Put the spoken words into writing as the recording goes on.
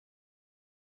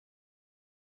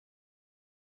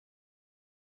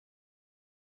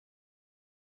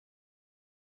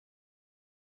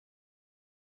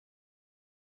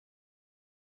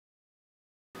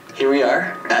Here we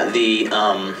are at the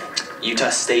Utah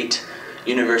State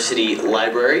University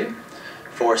Library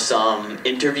for some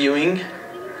interviewing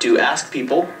to ask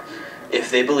people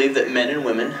if they believe that men and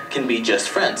women can be just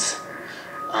friends.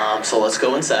 So let's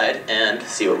go inside and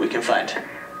see what we can find.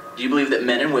 Do you believe that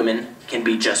men and women can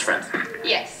be just friends?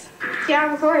 Yes.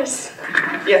 Yeah, of course.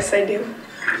 Yes, I do.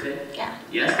 Yeah.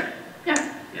 Yes?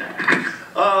 Yeah. Yeah.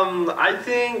 I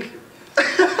think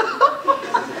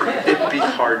it'd be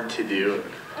hard to do.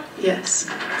 Yes.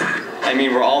 I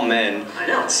mean, we're all men, I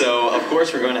know. so of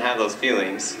course we're going to have those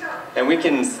feelings, and we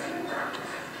can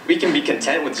be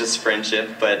content with just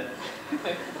friendship, and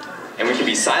we can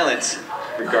be silent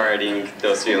regarding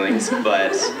those feelings,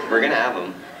 but we're gonna have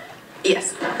them.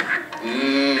 Yes.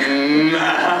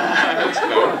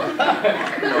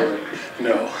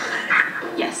 No.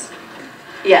 Yes.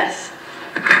 Yes.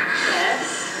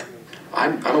 Yes. I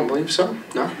don't believe so.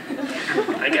 No.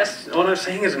 I guess what I'm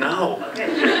saying is no. Okay,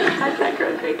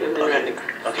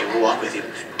 we'll walk with you.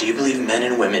 Do you believe men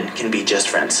and women can be just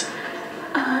friends?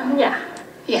 Yeah.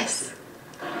 Yes.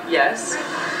 Yes.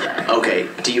 Okay,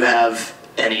 do you have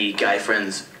any guy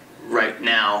friends right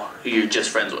now who you're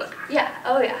just friends with? Yeah.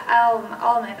 Oh yeah.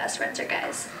 All of my best friends are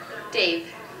guys. Dave.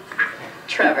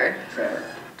 Trevor.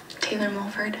 Taylor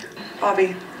Mulford.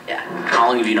 Bobby. Yeah. How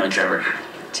long have you known Trevor?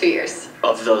 2 years.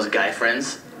 Of those guy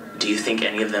friends, do you think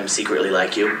any of them secretly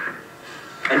like you?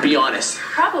 And be honest,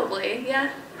 Probably. Yeah.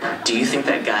 do you think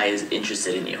that guy is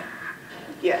interested in you?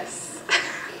 Yes.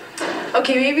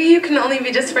 Okay, maybe you can only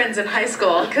be just friends in high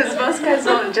school, because most guys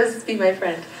won't just be my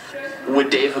friend. Would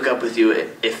Dave hook up with you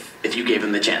if you gave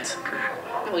him the chance?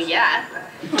 Well, yeah.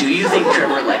 Do you think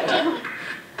Trevor liked you?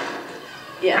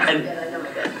 Yeah.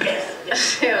 And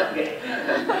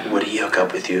Shoot. would he hook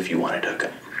up with you if you wanted to hook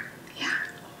up? Yeah.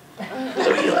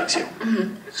 So he likes you.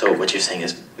 So what you're saying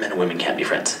is men and women can't be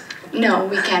friends. No,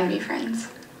 we can be friends.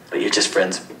 But you're just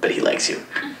friends, but he likes you.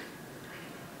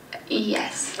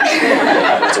 Yes.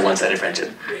 It's a one-sided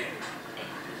friendship.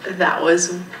 That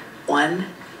was one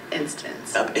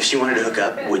instance. If she wanted to hook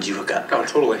up, would you hook up? Oh,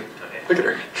 totally. Look at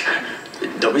her.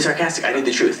 Don't be sarcastic. I need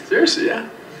the truth. Seriously, yeah.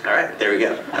 All right, there we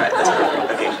go. All right, that's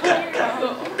perfect. Okay,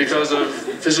 cut. Because of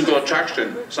physical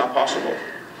attraction, it's not possible.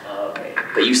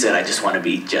 But you said I just want to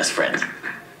be just friends.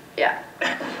 Yeah.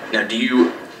 Now, do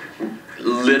you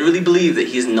literally believe that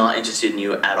he's not interested in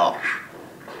you at all?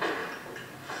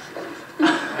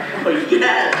 Oh,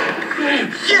 yeah!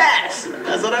 Yes!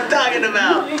 That's what I'm talking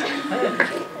about!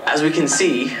 As we can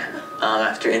see,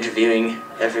 after interviewing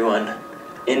everyone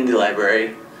in the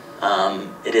library,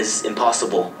 it is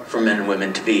impossible for men and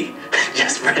women to be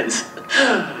just friends.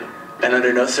 And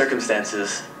under no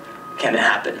circumstances can it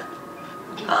happen.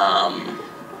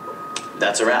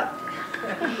 That's a wrap.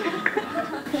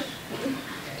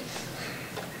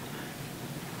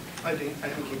 I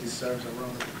think he deserves a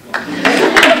round of applause.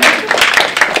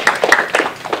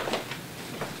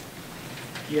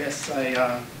 Yes,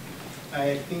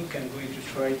 I think I'm going to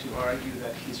try to argue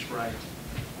that he's right.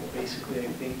 Basically, I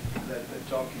think that the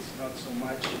talk is not so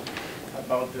much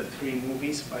about the 3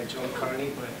 movies by John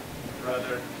Carney, but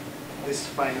rather this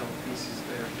final thesis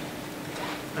there,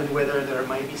 and whether there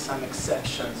might be some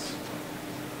exceptions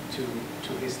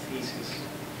to his thesis.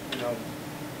 You know,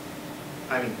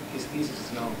 I mean, his thesis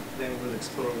is no. Then we'll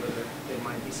explore whether there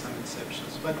might be some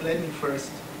exceptions. But let me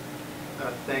first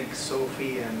thank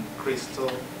Sophie and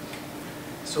Crystal.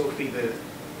 Sophie, the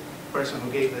person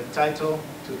who gave the title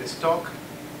to this talk,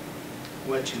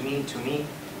 What You Mean to Me,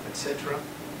 etc.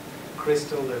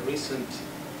 Crystal, the recent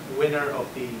winner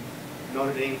of the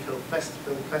Notre Dame Film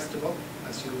Festival,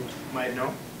 as you might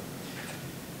know.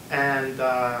 And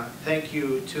thank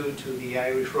you too to the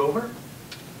Irish Rover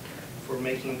for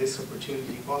making this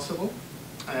opportunity possible,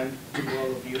 and to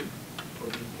all of you for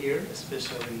being here,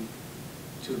 especially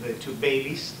to the 2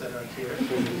 babies that are here,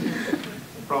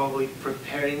 probably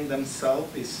preparing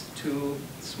themselves, these 2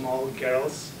 small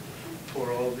girls,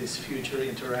 for all these future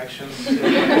interactions,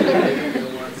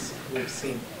 the ones we've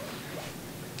seen.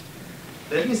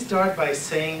 Let me start by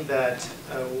saying that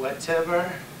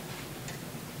whatever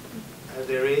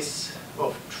there is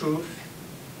of truth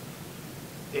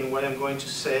in what I'm going to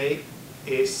say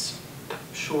is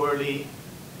surely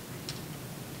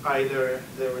either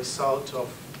the result of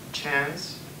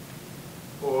chance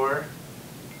or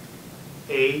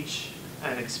age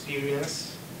and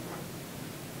experience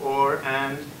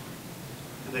and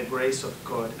the grace of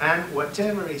God. And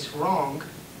whatever is wrong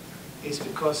is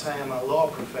because I am a law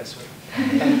professor.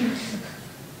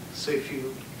 So if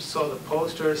you saw the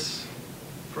posters,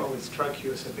 probably struck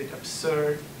you as a bit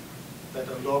absurd that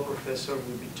a law professor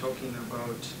would be talking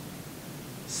about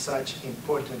such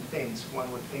important things. One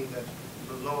would think that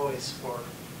the law is for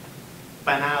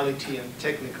banality and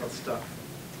technical stuff.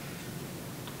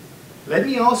 Let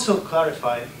me also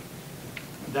clarify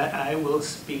that I will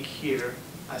speak here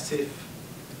as if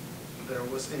there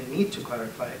was any need to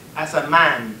clarify, as a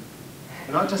man,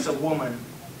 not as a woman.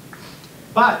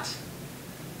 But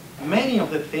many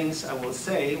of the things I will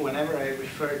say whenever I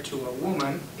refer to a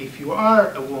woman, if you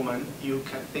are a woman, you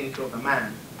can think of a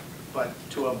man. But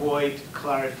to avoid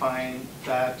clarifying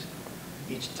that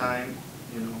each time,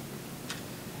 you know.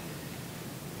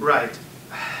 Right.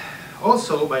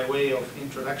 Also, by way of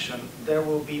introduction, there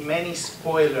will be many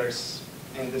spoilers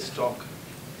in this talk.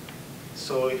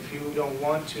 So if you don't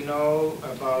want to know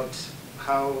about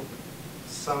how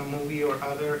some movie or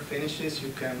other finishes,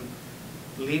 you can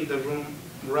leave the room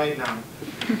right now.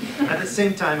 At the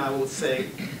same time, I will say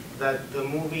that the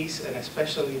movies, and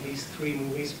especially these three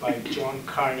movies by John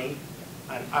Carney,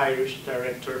 an Irish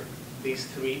director, these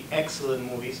three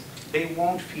excellent movies, they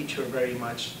won't feature very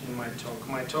much in my talk.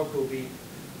 My talk will be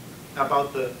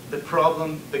about the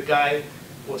problem the guy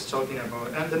was talking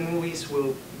about, and the movies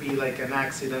will be like an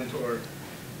accident or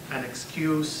an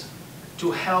excuse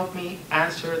to help me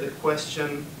answer the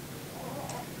question,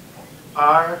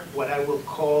 are what I will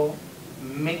call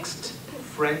mixed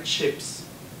friendships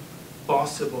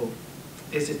possible?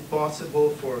 Is it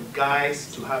possible for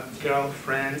guys to have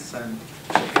girlfriends and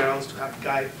for girls to have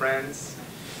guy friends?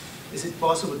 Is it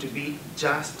possible to be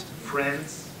just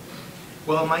friends?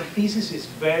 Well, my thesis is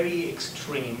very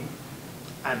extreme,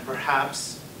 and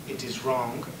perhaps it is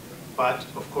wrong, but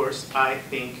of course I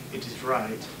think it is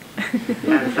right.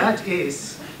 And that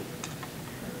is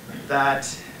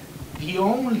that the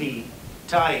only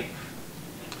type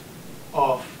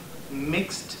of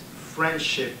mixed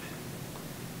friendship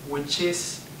which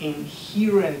is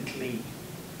inherently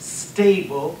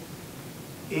stable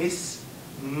is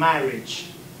marriage.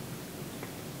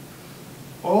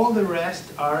 All the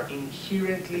rest are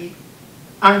inherently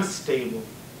unstable.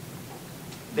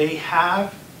 They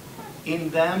have in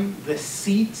them the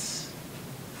seeds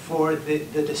for the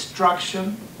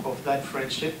destruction of that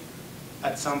friendship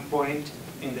at some point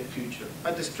in the future.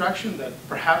 A destruction that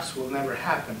perhaps will never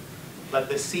happen, but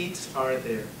the seeds are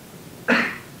there.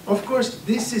 Of course,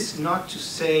 this is not to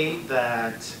say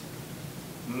that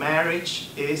marriage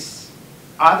is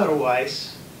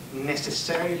otherwise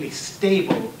necessarily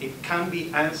stable. It can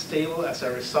be unstable as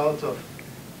a result of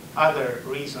other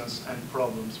reasons and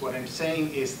problems. What I'm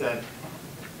saying is that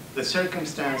the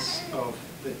circumstance of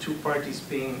the two parties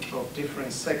being of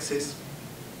different sexes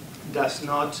does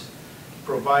not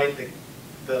provide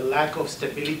the lack of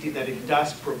stability that it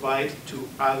does provide to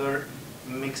other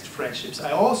mixed friendships.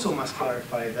 I also must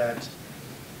clarify that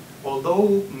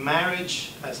although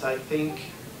marriage, as I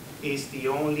think, is the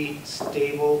only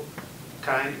stable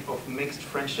kind of mixed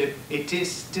friendship, it is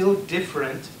still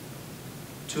different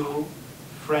to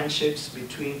friendships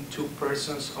between two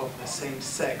persons of the same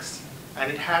sex.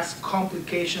 And it has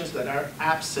complications that are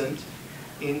absent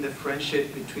in the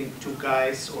friendship between two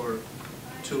guys or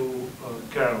two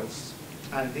girls.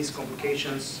 And these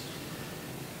complications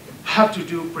have to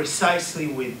do precisely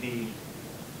with the,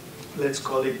 let's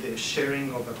call it the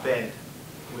sharing of a bed,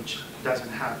 which doesn't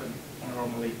happen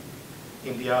normally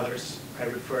in the others I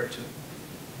refer to.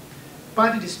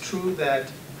 But it is true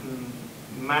that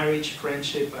marriage,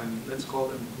 friendship, and let's call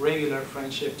them regular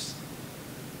friendships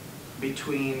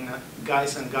between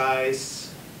guys and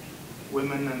guys,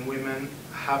 women and women,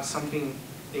 have something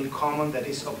in common that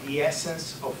is of the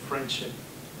essence of friendship.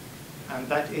 And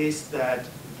that is that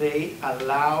they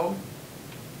allow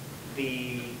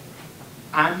the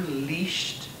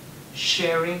unleashed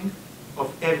sharing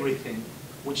of everything,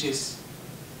 which is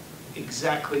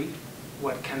exactly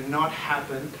what cannot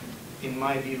happen, in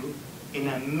my view, in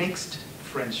a mixed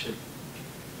friendship.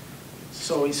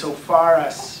 So insofar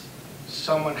as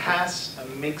someone has a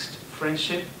mixed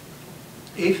friendship,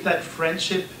 if that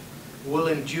friendship will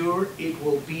endure, it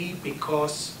will be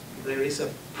because there is a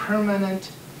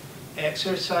permanent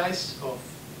exercise of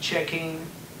checking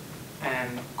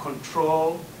and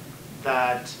control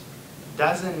that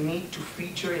doesn't need to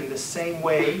feature in the same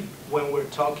way when we're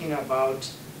talking about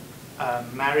a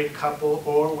married couple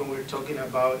or when we're talking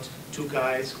about two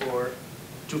guys or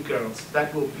two girls.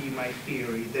 That will be my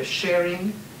theory. The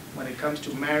sharing, when it comes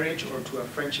to marriage or to a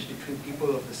friendship between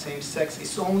people of the same sex,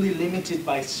 is only limited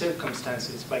by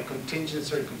circumstances, by contingent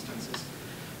circumstances.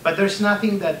 But there's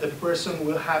nothing that the person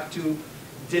will have to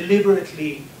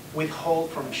deliberately withhold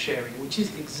from sharing, which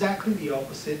is exactly the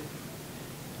opposite,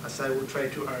 as I will try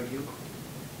to argue,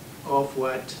 of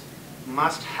what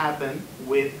must happen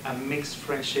with a mixed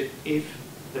friendship if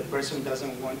the person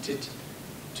doesn't want it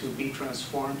to be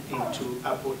transformed into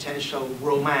a potential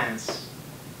romance.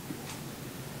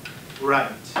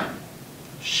 Right.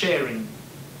 Sharing.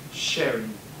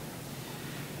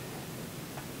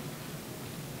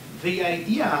 The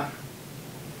idea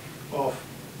of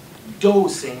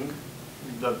dosing,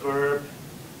 the verb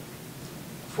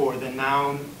for the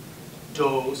noun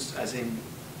dose, as in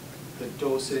the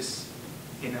doses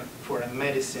for a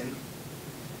medicine,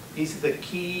 is the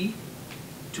key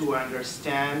to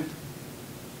understand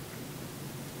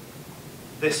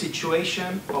the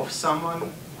situation of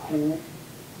someone who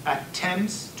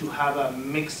attempts to have a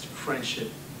mixed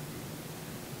friendship.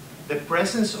 The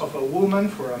presence of a woman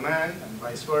for a man, and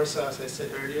vice versa, as I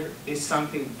said earlier, is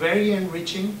something very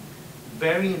enriching,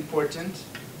 very important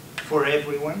for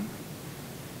everyone,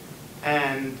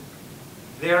 and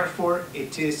therefore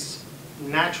it is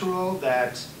natural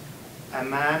that a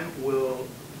man will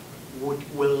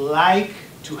like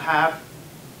to have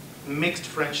mixed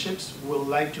friendships, will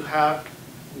like to have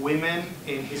women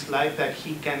in his life that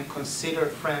he can consider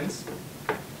friends.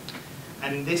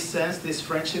 And in this sense, these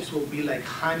friendships will be like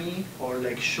honey or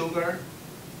like sugar.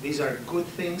 These are good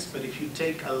things, but if you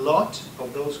take a lot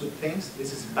of those good things,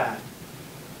 this is bad.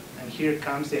 And here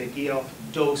comes the idea of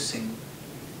dosing.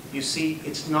 You see,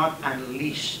 it's not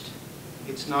unleashed.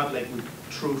 It's not like with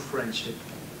true friendship.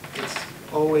 It's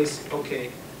always,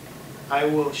 okay, I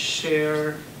will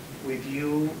share with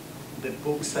you the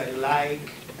books I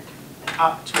like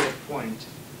up to a point.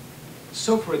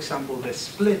 So, for example, The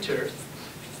Splitter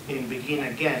in Begin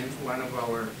Again, one of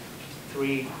our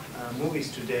 3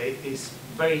 movies today, is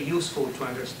very useful to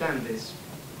understand this.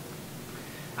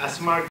 As Mark